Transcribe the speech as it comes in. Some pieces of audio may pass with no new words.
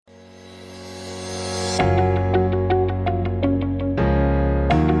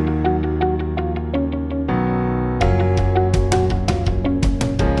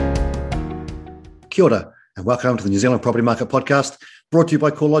Kia ora, and welcome to the New Zealand Property Market Podcast, brought to you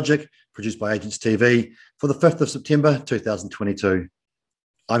by CoreLogic, produced by Agents TV for the 5th of September 2022.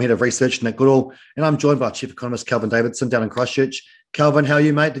 I'm Head of Research, Nick Goodall, and I'm joined by our Chief Economist, Calvin Davidson, down in Christchurch. Calvin, how are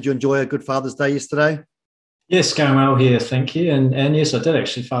you, mate? Did you enjoy a good Father's Day yesterday? Yes, going well here, thank you. And yes, I did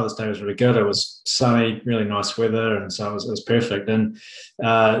actually. Father's Day was really good. It was sunny, really nice weather, and so it was perfect. And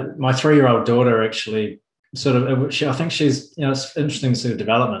my 3-year-old daughter actually I think she's, it's interesting to see the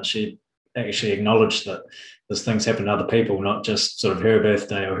development. She actually acknowledged that there's things happen to other people, not just sort of her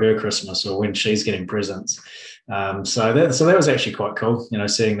birthday or her Christmas or when she's getting presents. So that was actually quite cool,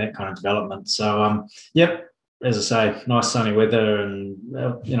 seeing that kind of development. So, yep, as I say, nice sunny weather, and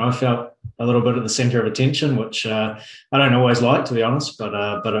I felt a little bit at the centre of attention, which I don't always like, to be honest, but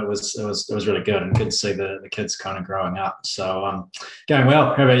it was really good, and good to see the kids kind of growing up. So going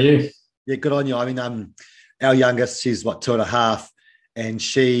well. How about you? Yeah, good on you. I mean, our youngest, she's 2.5, and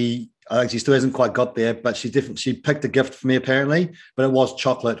I think she still hasn't quite got there, but she picked a gift for me apparently, but it was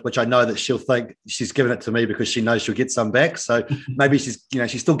chocolate, which I know that she'll think she's given it to me because she knows she'll get some back. So maybe she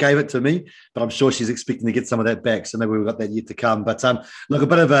still gave it to me, but I'm sure she's expecting to get some of that back. So maybe we've got that yet to come. But look, a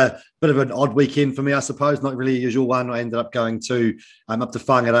bit of an odd weekend for me, I suppose. Not really a usual one. I ended up going to up to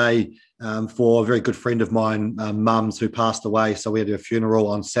Whangarei for a very good friend of mine, mum's, who passed away. So we had a funeral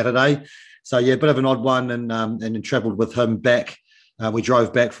on Saturday. So yeah, a bit of an odd one, and travelled with him back. We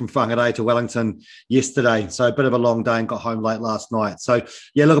drove back from Whangarei to Wellington yesterday, so a bit of a long day, and got home late last night. So,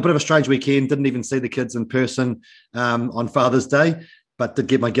 yeah, look, a bit of a strange weekend. Didn't even see the kids in person on Father's Day, but did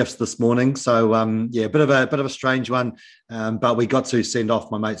get my gifts this morning. So, yeah, a bit of a strange one, but we got to send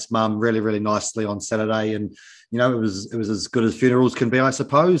off my mate's mum really, really nicely on Saturday, and it was as good as funerals can be, I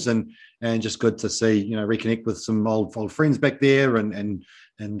suppose, and just good to see reconnect with some old friends back there, and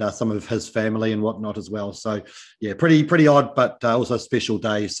some of his family and whatnot as well. So, yeah, pretty odd, but also a special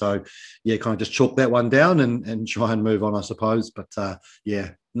day. So, yeah, kind of just chalk that one down and try and move on, I suppose. But,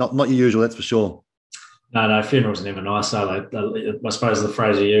 yeah, not your usual, that's for sure. No, funerals are never nice, are they? I suppose the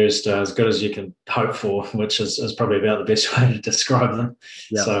phrase you used, as good as you can hope for, which is probably about the best way to describe them.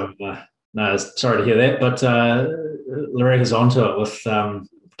 Yeah. So, no, sorry to hear that. But Loretta's onto it with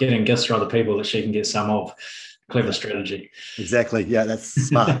getting gifts for other people that she can get some of. Clever strategy. Exactly. Yeah, that's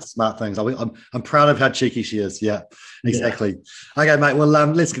smart things. I'm proud of how cheeky she is. Yeah, exactly. Yeah. Okay, mate. Well,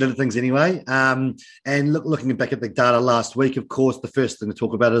 let's get into things anyway. And looking back at the data last week, of course, the first thing to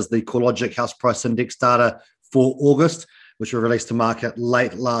talk about is the CoreLogic House Price Index data for August, which were released to market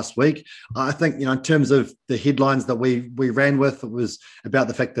late last week. I think, in terms of the headlines that we ran with, it was about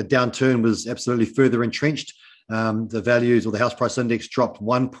the fact that downturn was absolutely further entrenched. The values, or the house price index, dropped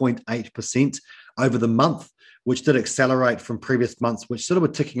 1.8% over the month, which did accelerate from previous months, which sort of were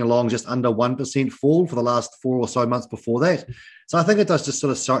ticking along just under 1% fall for the last 4 or so months before that. So I think it does just sort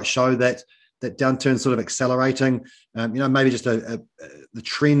of show that downturn sort of accelerating, maybe just the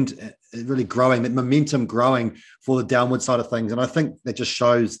trend really growing, that momentum growing for the downward side of things. And I think that just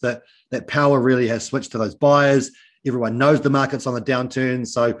shows that power really has switched to those buyers. Everyone knows the market's on the downturn.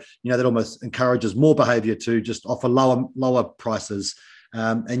 So, that almost encourages more behavior to just offer lower prices.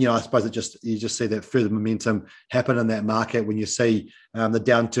 And I suppose you just see that further momentum happen in that market when you see the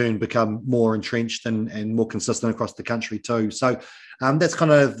downturn become more entrenched and more consistent across the country too. So that's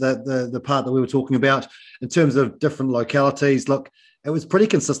kind of the part that we were talking about in terms of different localities. Look, it was pretty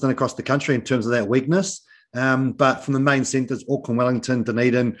consistent across the country in terms of that weakness. But from the main centres, Auckland, Wellington,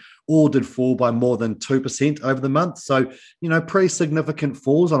 Dunedin, all did fall by more than 2% over the month. So, pretty significant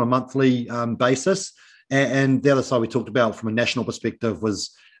falls on a monthly basis. And the other side we talked about from a national perspective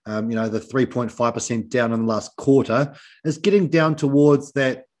was, the 3.5% down in the last quarter is getting down towards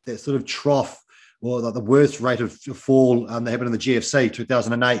that sort of trough, or the worst rate of fall that happened in the GFC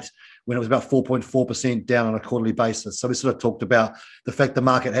 2008, when it was about 4.4% down on a quarterly basis. So we sort of talked about the fact the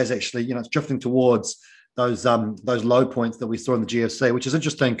market has actually, it's drifting towards those low points that we saw in the GFC, which is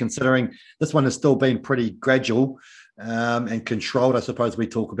interesting considering this one has still been pretty gradual and controlled, I suppose we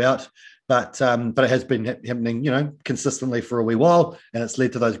talk about. But it has been happening, consistently for a wee while, and it's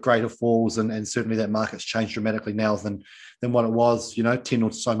led to those greater falls, and certainly that market's changed dramatically now than what it was, 10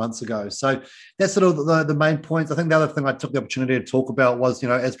 or so months ago. So that's sort of the main points. I think the other thing I took the opportunity to talk about was,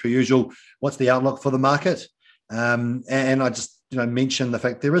 as per usual, what's the outlook for the market? And I just, mentioned the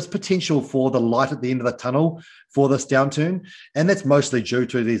fact there is potential for the light at the end of the tunnel for this downturn, and that's mostly due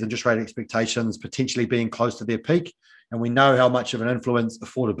to these interest rate expectations potentially being close to their peak. And we know how much of an influence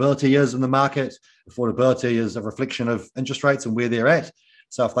affordability is in the market. Affordability is a reflection of interest rates and where they're at.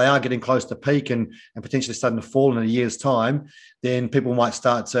 So if they are getting close to peak and potentially starting to fall in a year's time, then people might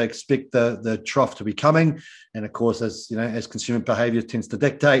start to expect the trough to be coming. And of course, as consumer behavior tends to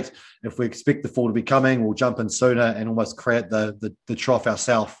dictate, if we expect the fall to be coming, we'll jump in sooner and almost create the trough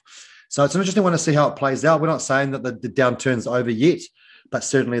ourselves. So it's an interesting one to see how it plays out. We're not saying that the downturn's over yet, but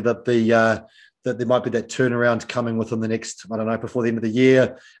certainly that that there might be that turnaround coming within the next, I don't know, before the end of the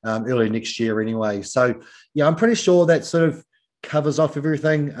year, early next year anyway. So, yeah, I'm pretty sure that sort of covers off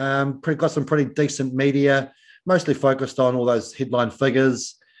everything. Got some pretty decent media, mostly focused on all those headline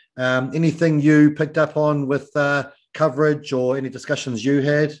figures. Anything you picked up on with coverage or any discussions you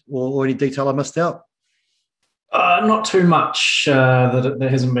had or any detail I missed out? Not too much that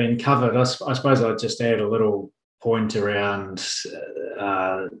hasn't been covered. I suppose I'd just add a little point around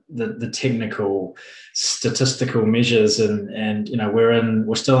the technical statistical measures, and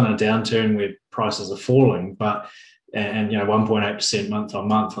we're still in a downturn where prices are falling, but 1.8% month on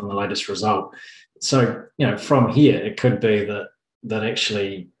month on the latest result. So from here it could be that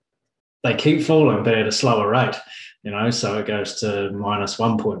actually they keep falling but at a slower rate. So it goes to minus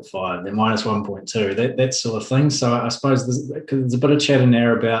 1.5, then minus 1.2, that sort of thing. So I suppose there's a bit of chatter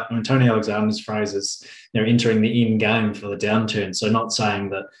now about, Tony Alexander's phrase is, entering the end game for the downturn. So not saying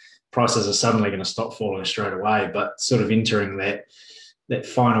that prices are suddenly going to stop falling straight away, but sort of entering that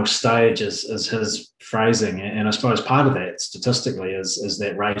final stage is his phrasing. And I suppose part of that statistically is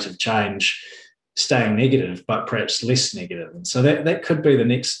that rate of change staying negative, but perhaps less negative. And so that could be the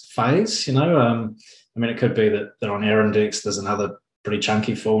next phase, it could be that on our index, there's another pretty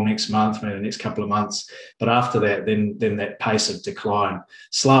chunky fall next month, maybe the next couple of months. But after that, then that pace of decline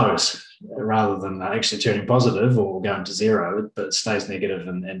slows rather than actually turning positive or going to zero, but it stays negative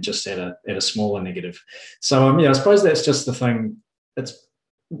and just at a smaller negative. So, I suppose that's just the thing that's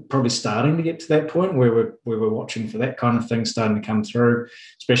probably starting to get to that point where we're watching for that kind of thing starting to come through,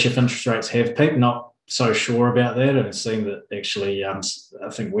 especially if interest rates have peaked. Not so sure about that. And seeing that actually, I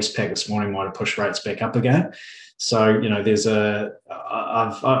think Westpac this morning might have pushed rates back up again. So, there's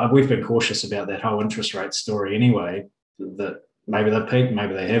we've been cautious about that whole interest rate story anyway, that maybe they peaked,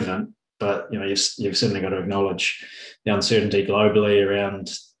 maybe they haven't. But, you've certainly got to acknowledge the uncertainty globally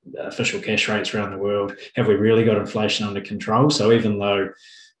around official cash rates around the world. Have we really got inflation under control? So even though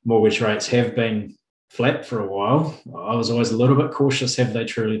mortgage rates have been flat for a while, I was always a little bit cautious. Have they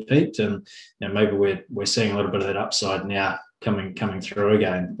truly peaked? And maybe we're seeing a little bit of that upside now coming through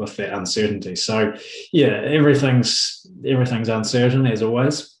again with that uncertainty. So everything's uncertain as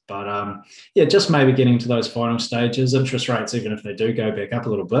always. But just maybe getting to those final stages. Interest rates, even if they do go back up a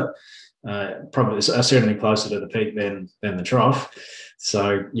little bit, probably are certainly closer to the peak than the trough.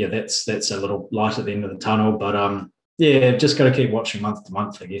 So that's a little light at the end of the tunnel. But just got to keep watching month to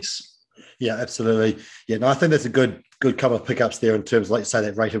month, I guess. Yeah, absolutely. Yeah, no, I think that's a good couple of pickups there in terms of, like you say,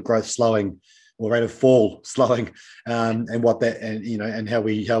 that rate of growth slowing or rate of fall slowing, and what that, and how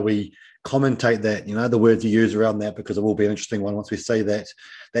we commentate that, the words you use around that, because it will be an interesting one once we see that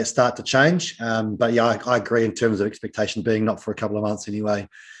start to change. But yeah, I agree in terms of expectation being not for a couple of months anyway.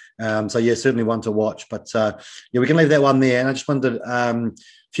 Certainly one to watch. But we can leave that one there. And I just wondered,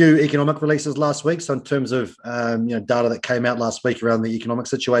 few economic releases last week. So in terms of data that came out last week around the economic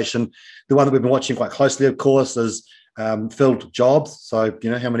situation, the one that we've been watching quite closely, of course, is filled jobs. So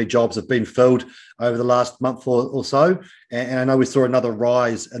how many jobs have been filled over the last month or so. And I know we saw another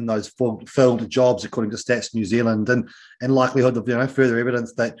rise in those filled jobs according to Stats New Zealand, and likelihood of further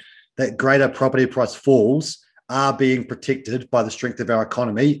evidence that greater property price falls are being protected by the strength of our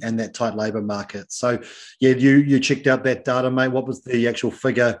economy and that tight labour market. So, you checked out that data, mate. What was the actual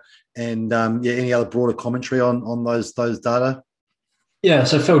figure, and any other broader commentary on those data? Yeah,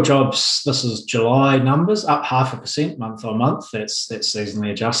 so filled jobs, this is July numbers, up 0.5% month on month. That's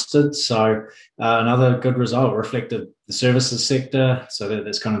seasonally adjusted. So another good result, reflected the services sector. So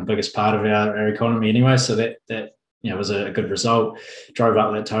that's kind of the biggest part of our economy anyway. So that was a good result. Drove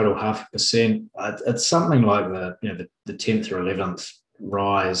up that total 0.5%. It's something like the 10th or 11th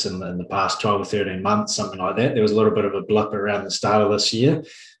rise in the past 12 or 13 months, something like that. There was a little bit of a blip around the start of this year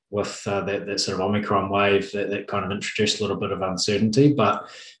with that sort of Omicron wave that kind of introduced a little bit of uncertainty. But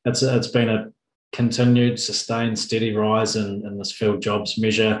it's been a continued, sustained, steady rise in this filled jobs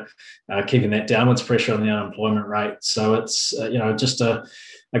measure, keeping that downwards pressure on the unemployment rate. So it's just a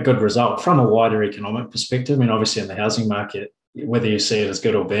good result from a wider economic perspective. I mean, obviously in the housing market, whether you see it as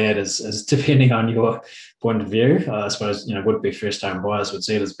good or bad is depending on your point of view. I suppose, would-be first-home buyers would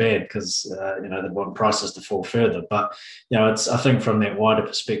see it as bad because, they want prices to fall further. But, it's, I think, from that wider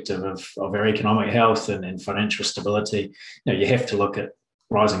perspective of our economic health and financial stability, you have to look at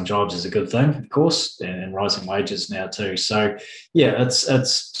rising jobs is a good thing, of course, and rising wages now too. So yeah, it's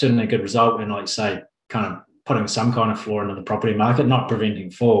certainly a good result. And like you say, kind of putting some kind of floor into the property market, not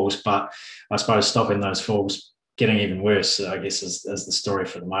preventing falls, but I suppose stopping those falls getting even worse, I guess, is the story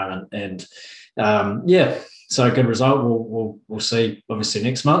for the moment. And yeah, so a good result. We'll see obviously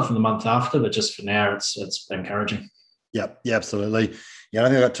next month and the month after, but just for now, it's encouraging. Yep, yeah, absolutely. Yeah, I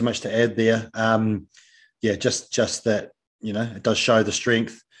don't think I've got too much to add there. Yeah, just that, it does show the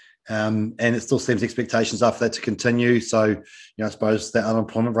strength. And it still seems expectations are for that to continue. So, I suppose that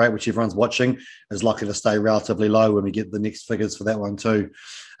unemployment rate, which everyone's watching, is likely to stay relatively low when we get the next figures for that one too.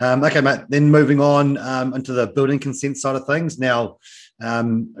 Okay, Matt, then moving on into the building consent side of things. Now,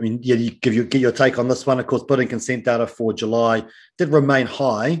 you get your take on this one. Of course, building consent data for July did remain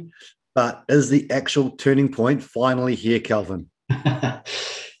high, but is the actual turning point finally here, Calvin?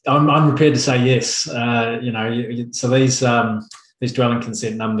 I'm prepared to say yes. So these dwelling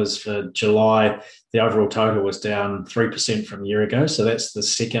consent numbers for July, the overall total was down 3% from a year ago. So that's the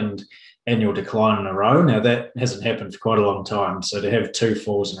second annual decline in a row. Now, that hasn't happened for quite a long time. So to have two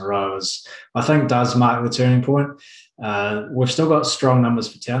falls in a row I think, does mark the turning point. We've still got strong numbers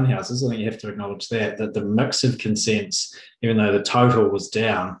for townhouses. I think you have to acknowledge that the mix of consents, even though the total was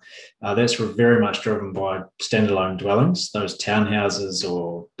down, that's very much driven by standalone dwellings. Those townhouses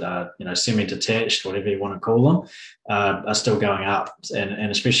or semi-detached, whatever you want to call them, are still going up,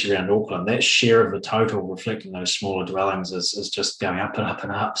 and especially around Auckland, that share of the total reflecting those smaller dwellings is just going up and up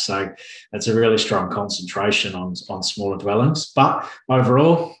and up. So it's a really strong concentration on smaller dwellings. But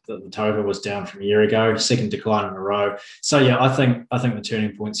overall, the total was down from a year ago, second decline in a row. So yeah, I think the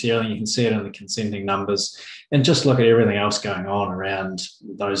turning point's here. I think you can see it in the consenting numbers, and just look at everything else going on around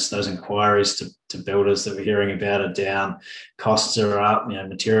those inquiries to builders that we're hearing about are down, costs are up,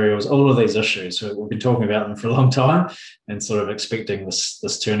 materials, all of these issues. We've been talking about them for a long time and sort of expecting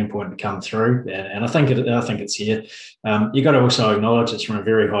this turning point to come through. And I think it's here. You've got to also acknowledge it's from a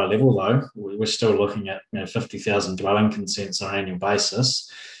very high level, though. We're still looking at 50,000 dwelling consents on an annual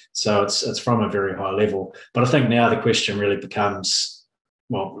basis. So it's from a very high level. But I think now the question really becomes,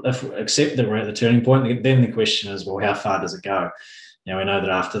 well, if accept that we're at the turning point, then the question is, well, how far does it go? We know that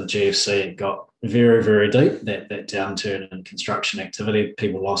after the GFC, it got very, very deep, that downturn in construction activity.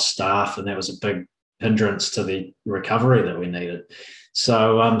 People lost staff, and that was a big hindrance to the recovery that we needed.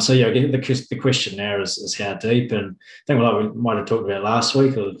 So yeah, the question now is how deep. And I think like we might have talked about last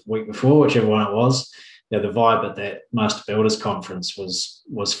week or the week before, whichever one it was, the vibe at that Master Builders Conference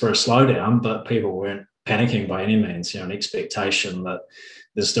was for a slowdown, but people weren't panicking by any means. An expectation that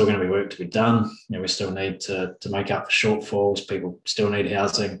there's still going to be work to be done. We still need to make up for shortfalls. People still need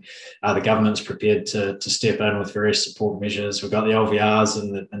housing. The government's prepared to step in with various support measures. We've got the LVRs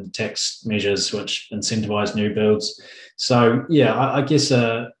and the tax measures which incentivise new builds. So yeah, I guess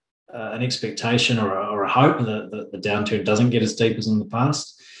an expectation or a hope that the downturn doesn't get as deep as in the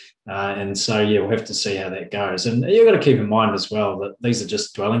past. And so, yeah, we'll have to see how that goes. And you've got to keep in mind as well that these are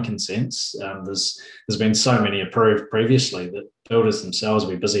just dwelling consents. There's been so many approved previously that builders themselves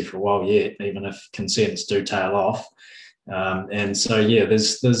will be busy for a while yet, even if consents do tail off. And so, yeah,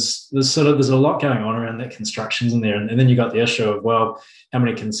 there's a lot going on around that construction's in there. And then you've got the issue of, well, how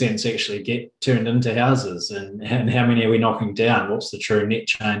many consents actually get turned into houses and how many are we knocking down? What's the true net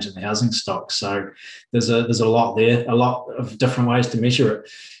change in the housing stock? So there's a lot there, a lot of different ways to measure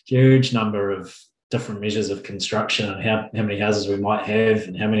it. Huge number of different measures of construction and how many houses we might have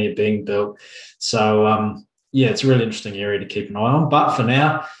and how many are being built. So, yeah, it's a really interesting area to keep an eye on. But for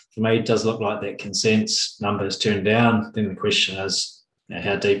now, for me, it does look like that consents number has turned down. Then the question is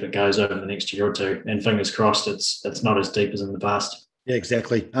how deep it goes over the next year or two. And fingers crossed, it's not as deep as in the past. Yeah,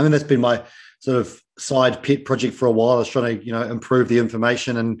 exactly. I mean, that's been my sort of side pet project for a while. I was trying to, improve the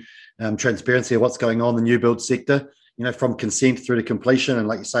information and transparency of what's going on in the new build sector, from consent through to completion. And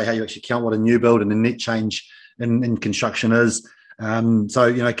like you say, how you actually count what a new build and the net change in construction is.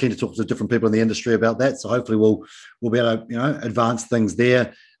 So, keen to talk to different people in the industry about that. So hopefully we'll be able to, advance things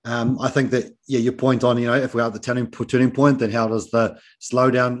there. I think that, your point on, if we're at the turning point, then how does the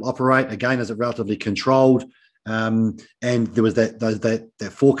slowdown operate? Again, is it relatively controlled? And there was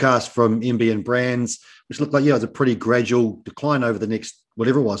that forecast from MB and Brands, which looked like, it was a pretty gradual decline over the next,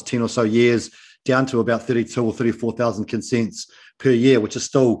 whatever it was, 10 or so years, down to about 32 or 34,000 consents per year, which is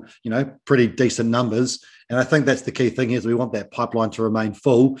still, pretty decent numbers. And I think that's the key thing is we want that pipeline to remain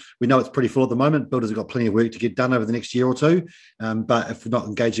full. We know it's pretty full at the moment. Builders have got plenty of work to get done over the next year or two. But if we're not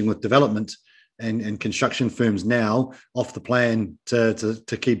engaging with development and construction firms now off the plan to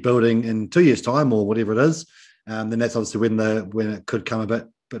keep building in 2 years' time or whatever it is, then that's obviously when it could come a bit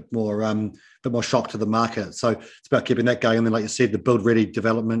bit more shock to the market. So it's about keeping that going. And then, like you said, the build ready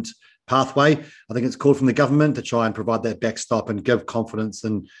development pathway, I think it's called from the government to try and provide that backstop and give confidence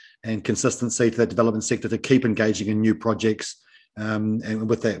and consistency to that development sector to keep engaging in new projects, and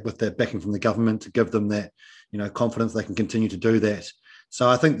with that backing from the government to give them that confidence they can continue to do that. So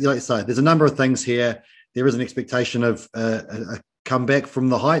I think, like you say, there's a number of things here. There is an expectation of a comeback from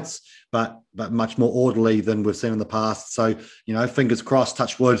the heights, but much more orderly than we've seen in the past. So fingers crossed,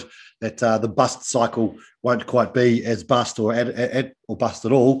 touch wood, that the bust cycle won't quite be as bust or or bust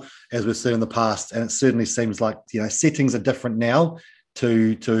at all as we've seen in the past. And it certainly seems like settings are different now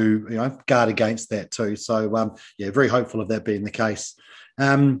to guard against that too. So very hopeful of that being the case.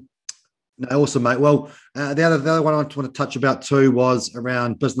 Awesome, mate. Well, the other one I want to touch about too was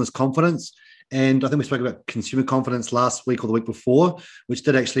around business confidence. And I think we spoke about consumer confidence last week or the week before, which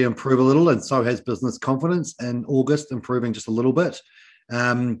did actually improve a little. And so has business confidence in August, improving just a little bit.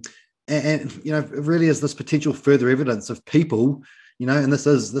 And it really is this potential further evidence of people, and this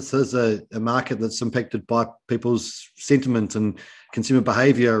is a market that's impacted by people's sentiment and consumer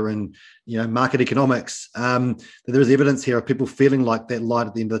behavior and, market economics. That there is evidence here of people feeling like that light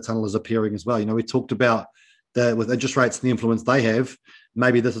at the end of the tunnel is appearing as well. We talked about with interest rates and the influence they have.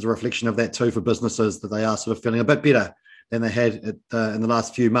 Maybe this is a reflection of that too for businesses, that they are sort of feeling a bit better than they had in the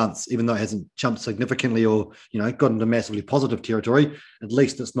last few months, even though it hasn't jumped significantly or got into massively positive territory. At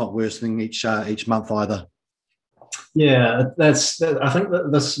least it's not worsening each month either. Yeah, I think that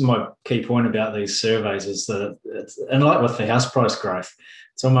this is my key point about these surveys is that, and like with the house price growth,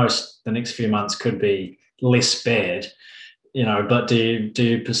 it's almost the next few months could be less bad, but do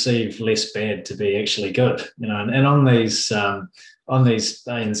you perceive less bad to be actually good? And on these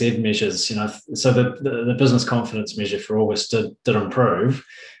ANZ measures, so the business confidence measure for August did improve,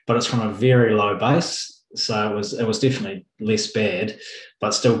 but it's from a very low base. So it was definitely less bad,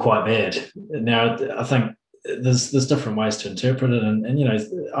 but still quite bad. Now, I think there's different ways to interpret it, and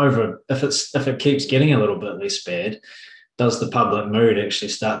if it keeps getting a little bit less bad, does the public mood actually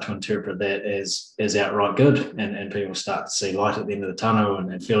start to interpret that as outright good, and people start to see light at the end of the tunnel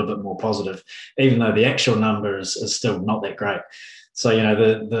and feel a bit more positive, even though the actual number is still not that great. So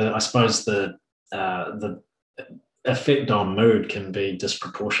I suppose the effect on mood can be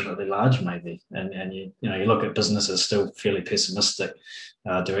disproportionately large, maybe, and you look at businesses still fairly pessimistic.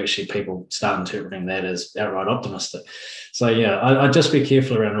 Do actually people start interpreting that as outright optimistic? So I'd just be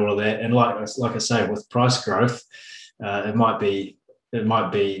careful around all of that. And like I say, with price growth, it might be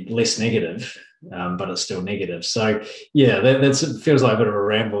less negative, but it's still negative. So that feels like a bit of a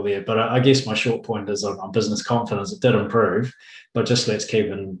ramble there. But I guess my short point is on business confidence, it did improve, but just let's keep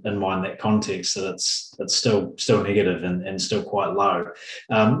in mind that context that it's still negative and still quite low.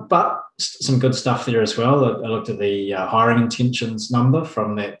 But some good stuff there as well. I looked at the hiring intentions number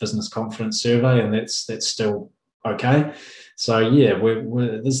from that business confidence survey, and that's still okay. So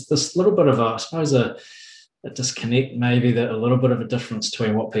there's this little bit of I suppose a disconnect, maybe, that a little bit of a difference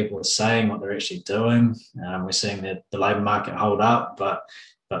between what people are saying, what they're actually doing. We're seeing the labour market hold up,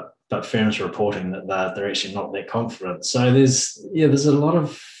 but firms are reporting that they're actually not that confident. So there's a lot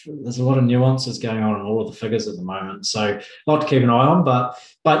of nuances going on in all of the figures at the moment. So a lot to keep an eye on, but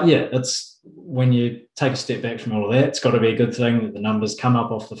it's when you take a step back from all of that, it's got to be a good thing that the numbers come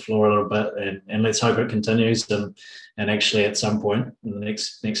up off the floor a little bit, and let's hope it continues. And actually, at some point in the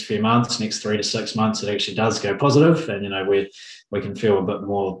next few months, next 3 to 6 months, it actually does go positive, and we can feel a bit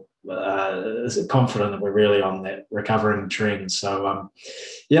more confident that we're really on that recovering trend. So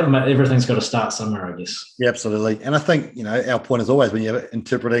everything's got to start somewhere, I guess. Yeah, absolutely. And I think our point is always, when you're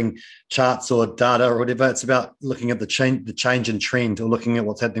interpreting charts or data or whatever, it's about looking at the change in trend, or looking at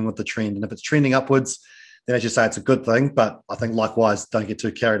what's happening with the trend. And if it's trending upwards, then as you say, it's a good thing. But I think likewise, don't get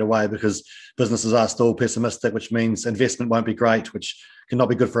too carried away, because businesses are still pessimistic, which means investment won't be great, which cannot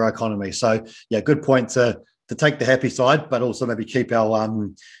be good for our economy. So good point to take the happy side, but also maybe keep our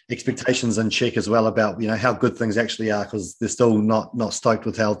expectations in check as well about how good things actually are, because they're still not stoked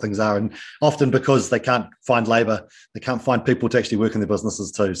with how things are, and often because they can't find labour, they can't find people to actually work in their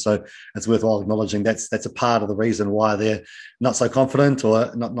businesses too. So it's worthwhile acknowledging that's a part of the reason why they're not so confident, or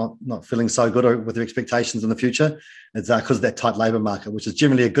not feeling so good with their expectations in the future. It's because of that tight labour market, which is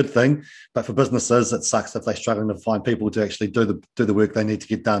generally a good thing, but for businesses, it sucks if they're struggling to find people to actually do the work they need to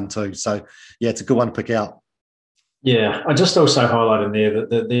get done too. So it's a good one to pick out. Yeah, I just also highlight in there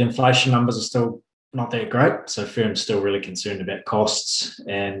that the inflation numbers are still not that great. So firms still really concerned about costs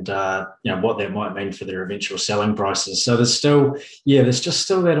and what that might mean for their eventual selling prices. So there's just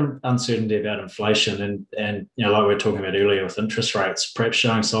still that uncertainty about inflation, and like we were talking about earlier with interest rates, perhaps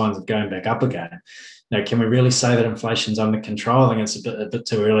showing signs of going back up again. can we really say that inflation's under control? I think it's a bit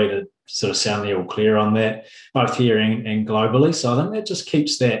too early to sort of sound the all clear on that, both here and globally. So I think that just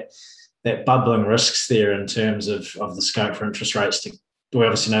keeps that bubbling risks there in terms of the scope for interest rates to. We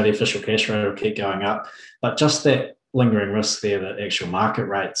obviously know the official cash rate will keep going up, but just that lingering risk there that actual market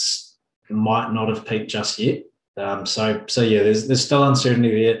rates might not have peaked just yet. So yeah, there's still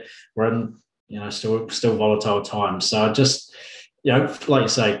uncertainty there. We're in still volatile times. So just like you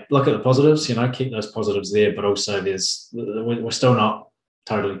say, look at the positives. Keep those positives there, but also we're still not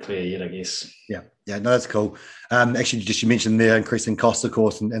totally clear yet, I guess. Yeah, no, that's cool. Actually, just you mentioned there increasing costs, of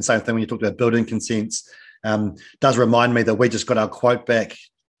course, and same thing when you talked about building consents. Does remind me that we just got our quote back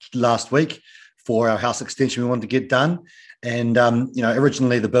last week for our house extension we wanted to get done. And,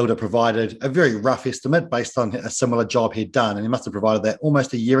 originally the builder provided a very rough estimate based on a similar job he'd done. And he must have provided that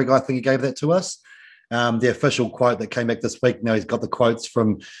almost a year ago. I think he gave that to us. The official quote that came back this week, he's got the quotes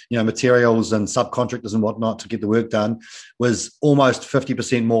from, materials and subcontractors and whatnot to get the work done, was almost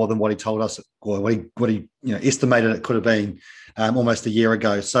 50% more than what he told us, or what he estimated it could have been almost a year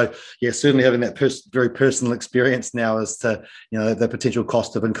ago. So, yeah, certainly having that very personal experience now as to, the potential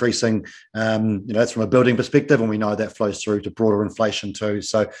cost of increasing, that's from a building perspective, and we know that flows through to broader inflation too.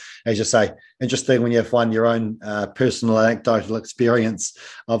 So, as you say, interesting when you find your own personal anecdotal experience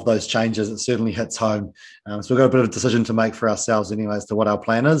of those changes, it certainly hits home. So we've got a bit of a decision to make for ourselves anyway as to what our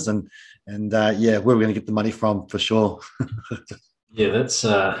plan is and where we're going to get the money from for sure. Yeah, that's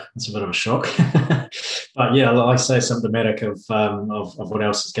a bit of a shock, but yeah, like I say, symptomatic of what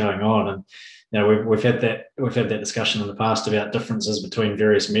else is going on. And we've had that discussion in the past about differences between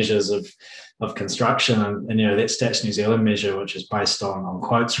various measures of construction, and that Stats New Zealand measure, which is based on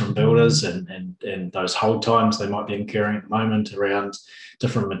quotes from builders and those hold times they might be incurring at the moment around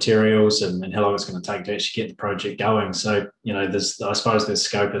different materials and how long it's going to take to actually get the project going. So I suppose there's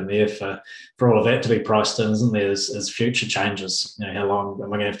scope in there for all of that to be priced in, isn't there? As future changes, how long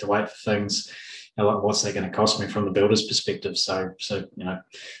am I going to have to wait for things? What's that going to cost me from the builder's perspective? So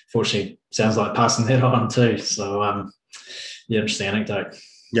fortunately, sounds like passing that on too. So interesting anecdote.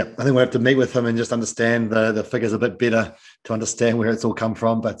 Yeah, I think we have to meet with him and just understand the figures a bit better to understand where it's all come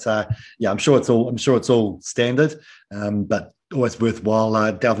from. But I'm sure it's all standard, but always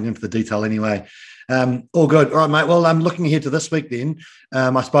worthwhile delving into the detail anyway. All good. All right, mate. Well, I'm looking ahead to this week then.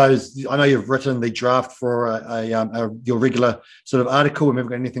 I suppose I know you've written the draft for your regular sort of article. We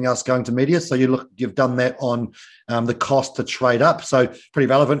haven't got anything else going to media. So you've done that on the cost to trade up. So pretty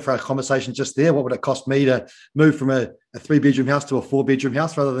relevant for our conversation just there. What would it cost me to move from a 3-bedroom house to a 4-bedroom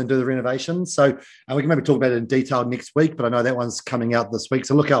house rather than do the renovations? So we can maybe talk about it in detail next week, but I know that one's coming out this week.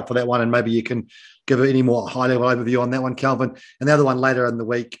 So look out for that one, and maybe you can give any more high-level overview on that one, Calvin. And the other one later in the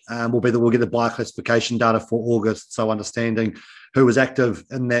week will be that we'll get the buyer classification data for August. So understanding who was active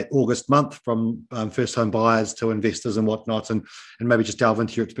in that August month, from first home buyers to investors and whatnot, and maybe just delve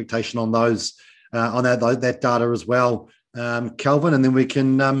into your expectation on those, on that data as well, Calvin. And then we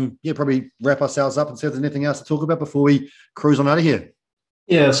can probably wrap ourselves up and see if there's anything else to talk about before we cruise on out of here.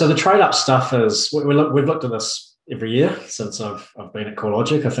 Yeah, so the trade up stuff is we've looked at this every year since I've been at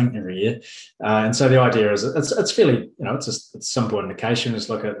CoreLogic, I think every year. And so the idea is it's fairly, it's a simple indication. Just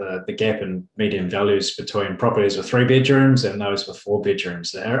look at the gap in median values between properties with 3 bedrooms and those with 4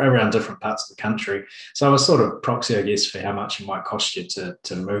 bedrooms around different parts of the country. So a sort of proxy, I guess, for how much it might cost you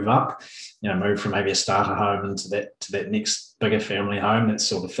to move up, move from maybe a starter home into that next bigger family home, that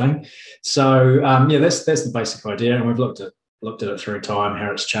sort of thing. So that's the basic idea. And we've looked at it through time,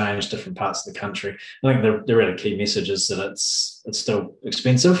 how it's changed different parts of the country. I think the really key message is that it's still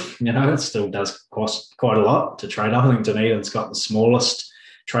expensive. It still does cost quite a lot to trade up. I think Dunedin's got the smallest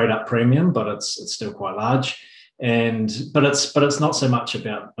trade up premium, but it's still quite large. But it's not so much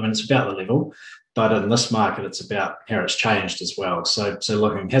about. It's about the level, but in this market, it's about how it's changed as well. So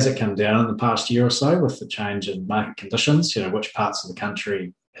looking, has it come down in the past year or so with the change in market conditions? Which parts of the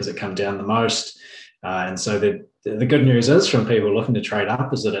country has it come down the most? And so the good news is, from people looking to trade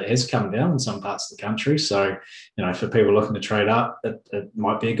up, is that it has come down in some parts of the country. So, for people looking to trade up, it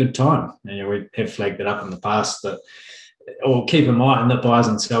might be a good time. We have flagged that up in the past or keep in mind that buyers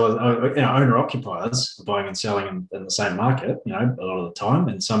and sellers, owner-occupiers are buying and selling in the same market, a lot of the time.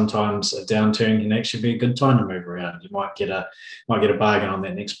 And sometimes a downturn can actually be a good time to move around. You might get a bargain on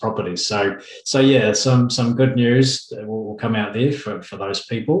that next property. So yeah, some good news will come out there for those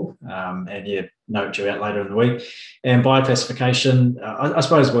people. Note you out later in the week. And buyer classification, I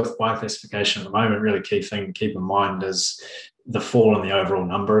suppose with buyer classification at the moment, really key thing to keep in mind is the fall in the overall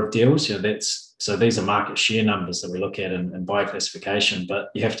number of deals. So these are market share numbers that we look at in buyer classification,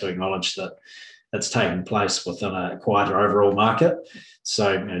 but you have to acknowledge that that's taken place within a quieter overall market.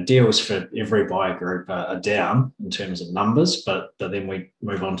 So deals for every buyer group are down in terms of numbers, but then we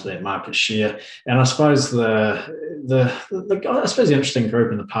move on to that market share. And I suppose the interesting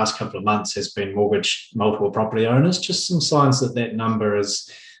group in the past couple of months has been mortgage multiple property owners. Just some signs that number is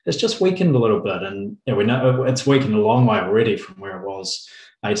it's just weakened a little bit, and we know it's weakened a long way already from where it was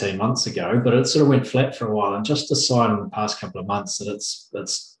 18 months ago, but it sort of went flat for a while, and just a sign in the past couple of months that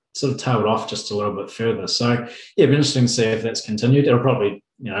it's sort of tailed off just a little bit further. So yeah, it'd be interesting to see if that's continued. It'll probably,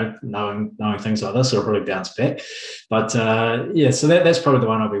 knowing things like this, it'll probably bounce back. But so that's probably the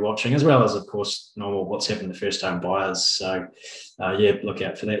one I'll be watching, as well as, of course, normal what's happened to first home buyers. So look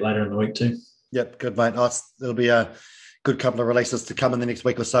out for that later in the week too. Yep, good, mate. It'll be a good couple of releases to come in the next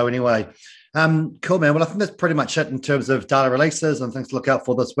week or so anyway. Cool, man. Well, I think that's pretty much it in terms of data releases and things to look out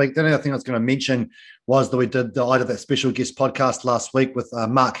for this week. The only other thing I was going to mention was that I did that special guest podcast last week with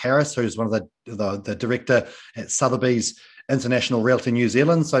Mark Harris, who's one of the director at Sotheby's International Realty New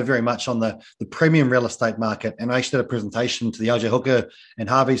Zealand, so very much on the premium real estate market. And I actually did a presentation to the OJ Hooker and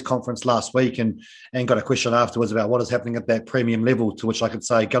Harvey's conference last week and got a question afterwards about what is happening at that premium level, to which I could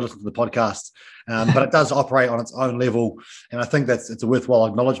say, go listen to the podcast. But it does operate on its own level, and I think it's a worthwhile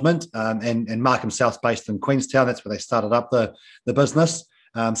acknowledgement. And Mark himself's based in Queenstown. That's where they started up the business.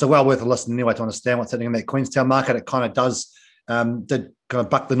 So well worth a listen anyway to understand what's happening in that Queenstown market. It kind of did kind of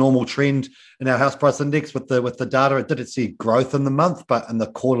buck the normal trend in our house price index with the data. It did see growth in the month, but in the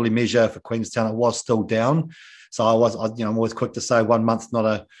quarterly measure for Queenstown, it was still down. So I'm always quick to say 1 month's not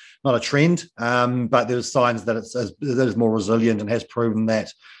a trend, but there's signs that it is more resilient and has proven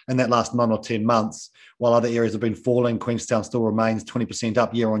that in that last 9 or 10 months. While other areas have been falling, Queenstown still remains 20%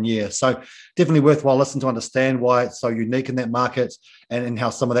 up year on year. So definitely worthwhile listening to understand why it's so unique in that market and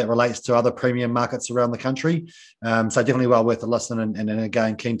how some of that relates to other premium markets around the country. So definitely well worth a listen. And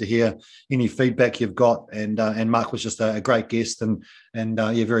again, keen to hear any feedback you've got. And Mark was just a great guest and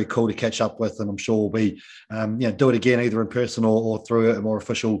very cool to catch up with. And I'm sure we'll be do it again either in person or through a more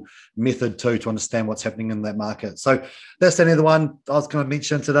official method too, to understand what's happening in that market. So that's the other one I was going to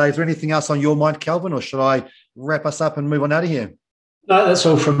mention today. Is there anything else on your mind, Calvin, or should I wrap us up and move on out of here? No, that's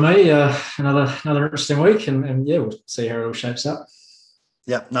all from me. Another interesting week, and we'll see how it all shapes up.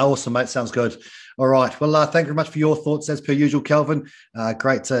 Yeah, no, awesome, mate. Sounds good. All right. Well, thank you very much for your thoughts as per usual, Calvin.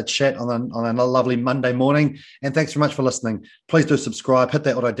 Great to chat on a lovely Monday morning. And thanks very much for listening. Please do subscribe, hit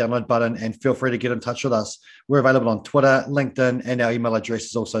that auto download button, and feel free to get in touch with us. We're available on Twitter, LinkedIn, and our email address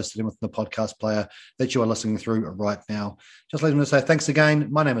is also sitting within the podcast player that you are listening through right now. Just let me say thanks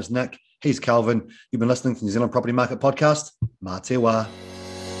again. My name is Nick. He's Calvin. You've been listening to the New Zealand Property Market Podcast. Mā te wā.